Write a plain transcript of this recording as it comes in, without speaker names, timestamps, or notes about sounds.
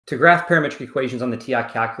To graph parametric equations on the TI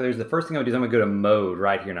calculators, the first thing I'm going to do is I'm going to go to mode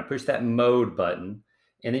right here, and I push that mode button.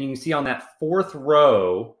 And then you can see on that fourth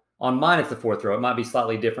row, on mine it's the fourth row. It might be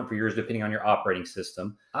slightly different for yours depending on your operating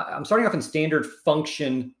system. I'm starting off in standard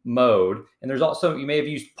function mode. And there's also, you may have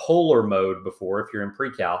used polar mode before if you're in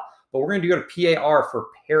pre-cal, but we're going to go to PAR for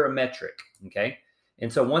parametric, okay?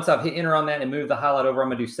 And so once I've hit enter on that and move the highlight over, I'm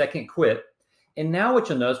going to do second quit. And now what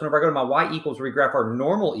you'll notice, whenever I go to my y equals where we graph our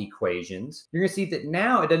normal equations, you're going to see that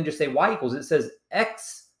now it doesn't just say y equals, it says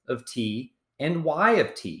x of t and y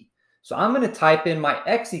of t. So I'm going to type in my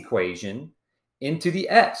x equation into the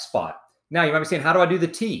x spot. Now you might be saying, how do I do the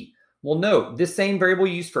t? Well, note, this same variable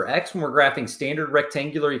used for x when we're graphing standard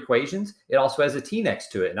rectangular equations, it also has a t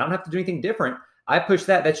next to it. And I don't have to do anything different. I push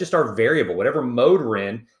that, that's just our variable. Whatever mode we're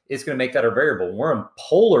in, it's going to make that our variable. When we're in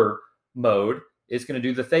polar mode, it's going to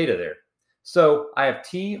do the theta there. So I have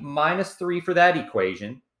t minus 3 for that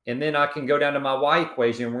equation. And then I can go down to my y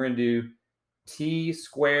equation. And we're going to do t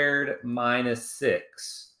squared minus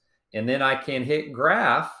 6. And then I can hit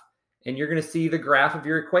graph. And you're going to see the graph of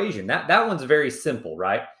your equation. That one's very simple,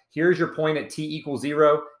 right? Here's your point at t equals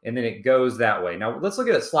 0. And then it goes that way. Now let's look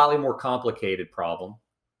at a slightly more complicated problem.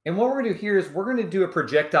 And what we're going to do here is we're going to do a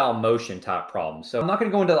projectile motion type problem. So I'm not going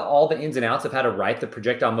to go into all the ins and outs of how to write the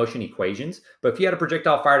projectile motion equations, but if you had a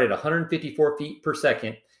projectile fired at 154 feet per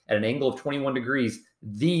second at an angle of 21 degrees,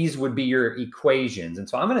 these would be your equations. And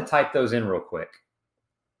so I'm going to type those in real quick.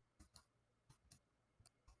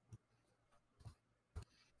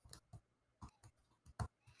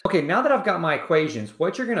 Okay, now that I've got my equations,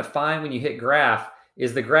 what you're going to find when you hit graph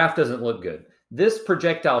is the graph doesn't look good. This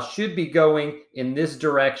projectile should be going in this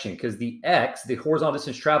direction because the x, the horizontal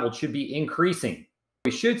distance traveled, should be increasing.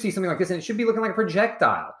 We should see something like this, and it should be looking like a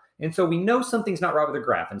projectile. And so we know something's not right with the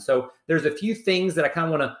graph. And so there's a few things that I kind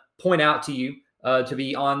of want to point out to you to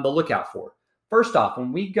be on the lookout for. First off,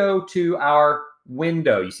 when we go to our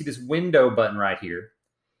window, you see this window button right here.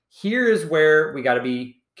 Here is where we got to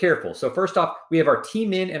be careful. So first off, we have our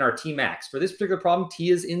T-min and our T-max. For this particular problem, T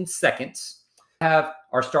is in seconds. Have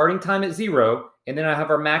our starting time at 0, and then I have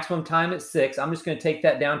our maximum time at 6. I'm just going to take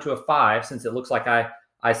that down to a 5 since it looks like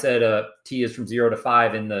I said t is from 0 to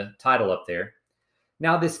 5 in the title up there.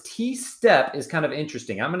 Now this t step is kind of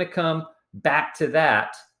interesting. I'm going to come back to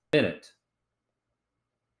that in a minute.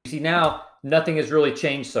 You see now nothing has really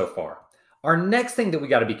changed so far. Our next thing that we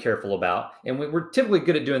got to be careful about, and we're typically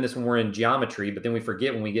good at doing this when we're in geometry, but then we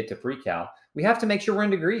forget when we get to pre-cal, we have to make sure we're in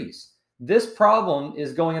degrees. This problem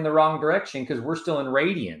is going in the wrong direction because we're still in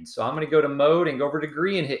radians. So I'm going to go to mode and go over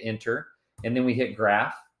degree and hit enter. And then we hit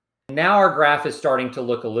graph. Now our graph is starting to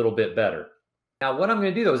look a little bit better. Now what I'm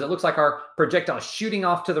going to do though is it looks like our projectile is shooting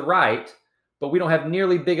off to the right, but we don't have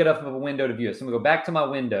nearly big enough of a window to view it. So I'm going to go back to my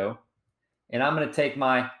window and I'm going to take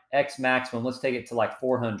my X maximum. Let's take it to like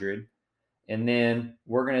 400. And then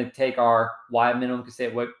we're going to take our Y minimum,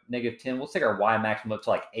 say what, -10. Let's take our Y maximum up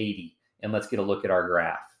to like 80 and let's get a look at our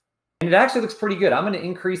graph. And it actually looks pretty good. I'm going to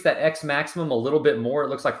increase that X maximum a little bit more. It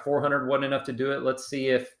looks like 400 wasn't enough to do it. Let's see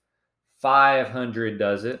if 500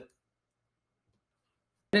 does it.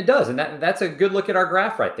 And it does. And that's a good look at our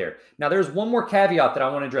graph right there. Now, there's one more caveat that I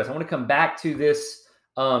want to address. I want to come back to this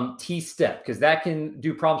T step because that can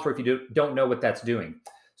do problems for if you don't know what that's doing.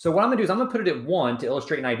 So what I'm going to do is I'm going to put it at 1 to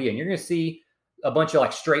illustrate an idea. And you're going to see a bunch of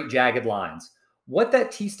like straight jagged lines. What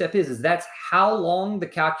that T step is that's how long the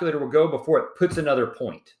calculator will go before it puts another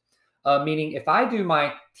point. Meaning if I do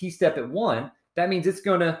my T step at 1, that means it's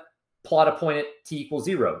going to plot a point at t equals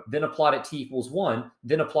 0, then a plot at t equals 1,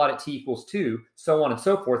 then a plot at t equals 2, so on and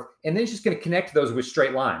so forth. And then it's just going to connect those with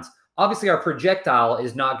straight lines. Obviously, our projectile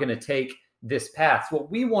is not going to take this path. So what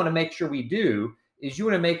we want to make sure we do is you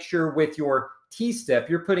want to make sure with your T step,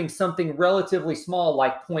 you're putting something relatively small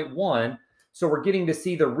like 0.1. So we're getting to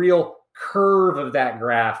see the real curve of that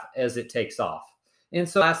graph as it takes off. And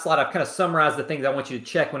so last slide, I've kind of summarized the things I want you to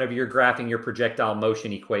check whenever you're graphing your projectile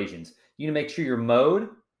motion equations. You need to make sure your mode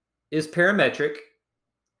is parametric.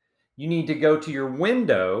 You need to go to your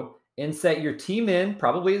window and set your T-min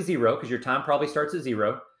probably at 0 because your time probably starts at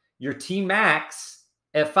 0. Your T-max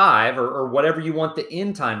at 5 or whatever you want the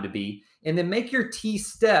end time to be. And then make your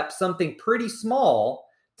T-step something pretty small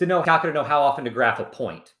to know how often to graph a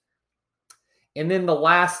point. And then the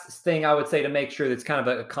last thing I would say to make sure that's kind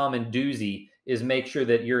of a common doozy is make sure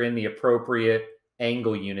that you're in the appropriate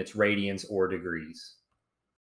angle units, radians or degrees.